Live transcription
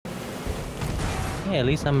Hey, at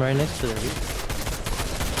least I'm right next to the roof.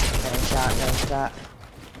 Nice shot, nice shot.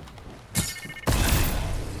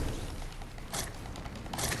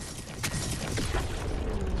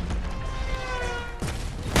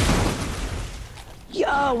 Yo,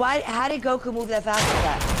 how did Goku move that fast like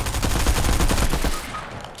that?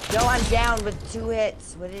 Yo, I'm down with 2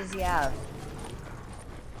 hits. What does he have?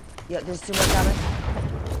 Yo, there's 2 more coming.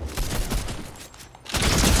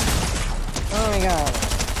 Oh my god.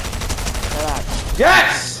 Relax.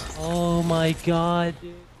 Yes! Oh my god,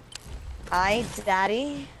 dude. Hi,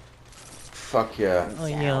 Daddy. Fuck yeah. Oh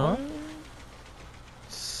yeah.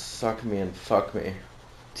 Suck me and fuck me.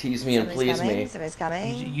 Tease me and Somebody's please coming. me. Somebody's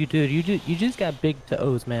coming. You just got big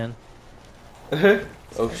toes, man. Oh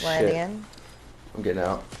Somebody's landing shit. in. I'm getting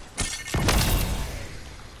out.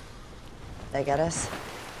 They got us.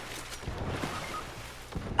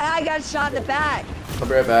 I got shot in the back. I'll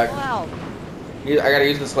be right back. Wow. I gotta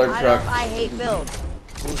use the slurp truck. I hate builds.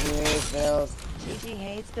 GG hates builds. GG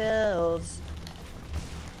hates builds.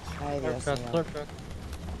 Slurp truck.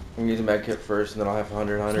 I'm using med kit first, and then I'll have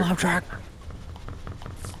 100. Slurp truck.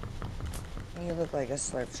 You look like a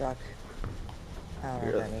slurp truck. I don't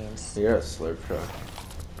know what that means. You're a slurp truck.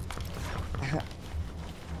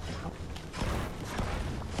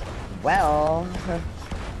 Well,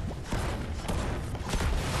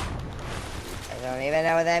 I don't even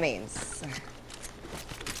know what that means.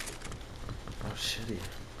 Oh, shitty.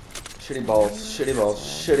 Shitty balls. Shitty balls.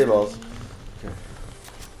 Shitty balls. Okay.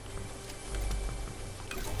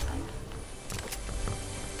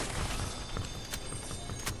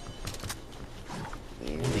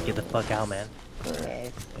 You need to get the fuck out, man.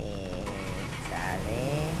 With me,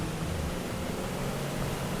 Sally.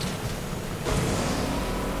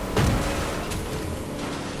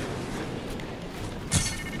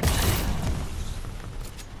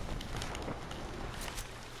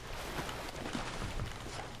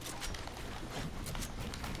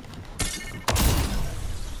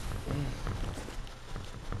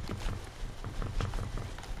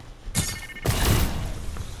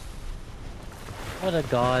 What a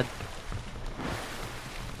god.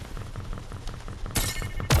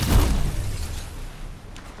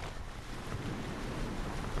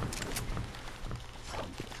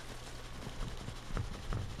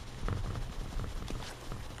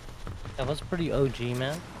 That was pretty OG,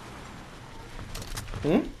 man.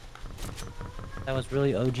 Hmm? That was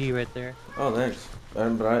really OG right there. Oh, thanks.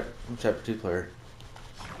 I'm chapter 2 player.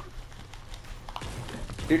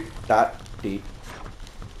 Deep dot deep.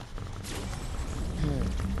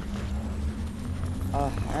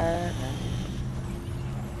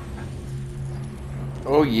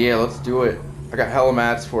 Oh yeah, let's do it. I got hella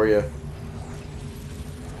mats for you.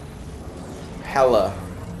 Hella.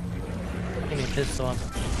 Give me a pistol on.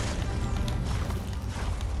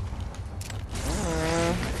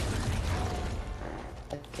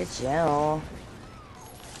 Look at you.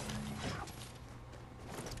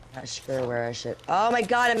 Not sure where I should. Oh my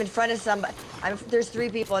god, I'm in front of somebody. There's 3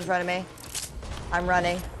 people in front of me. I'm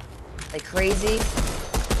running like crazy.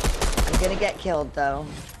 I'm gonna get killed though.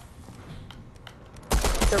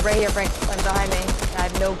 They're right here, Frank. One behind me. I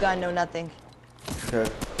have no gun, no nothing. Okay.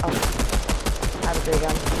 Oh, I have a 3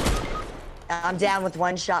 gun. I'm down with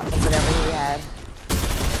 1 shot from whatever he had.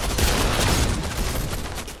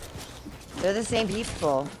 They're the same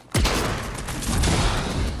people.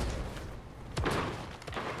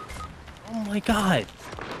 Oh my god.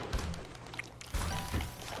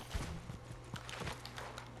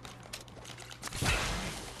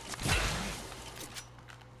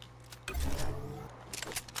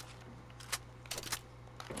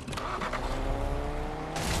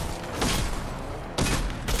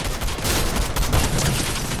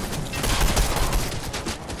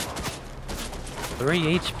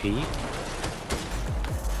 Three HP.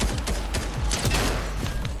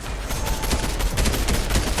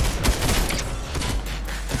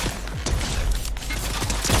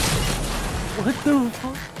 What the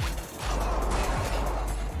fuck?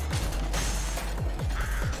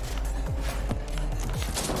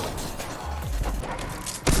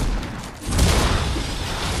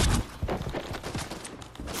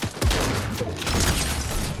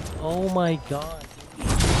 Oh my god.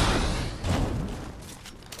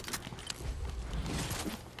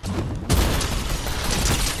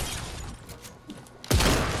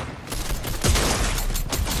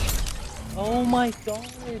 Oh my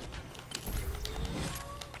god.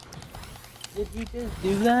 Did you just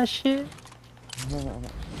do that shit?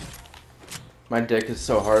 My dick is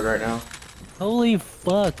so hard right now. Holy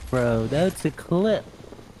fuck, bro. That's a clip.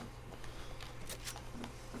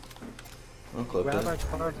 I'll clip Grab it. our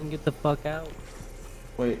cards and get the fuck out.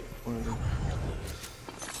 Wait.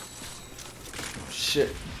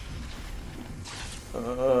 shit.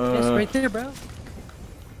 It's right there, bro.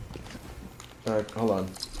 Alright, hold on.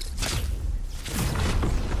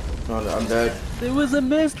 Oh no, I'm dead. It was a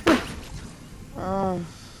mist. Oh.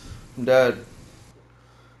 I'm dead.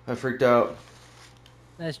 I freaked out.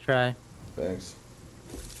 Nice try. Thanks.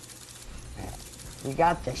 You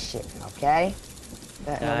got this shit, okay?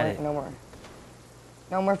 Got it.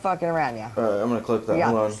 No more fucking around, yeah. Alright, I'm gonna clip that. You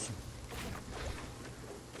got Hold on. this.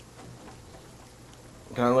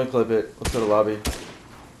 Can I only clip it? Let's go to lobby.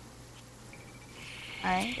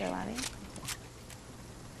 Alright, go lobby.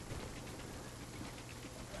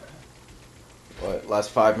 What, last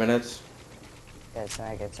 5 minutes? Good, so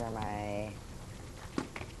I can turn my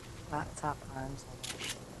laptop on.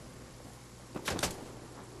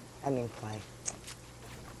 I mean, play.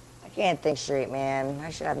 I can't think straight, man. I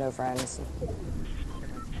should have no friends.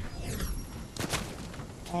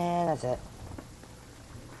 And that's it.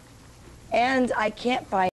 And I can't find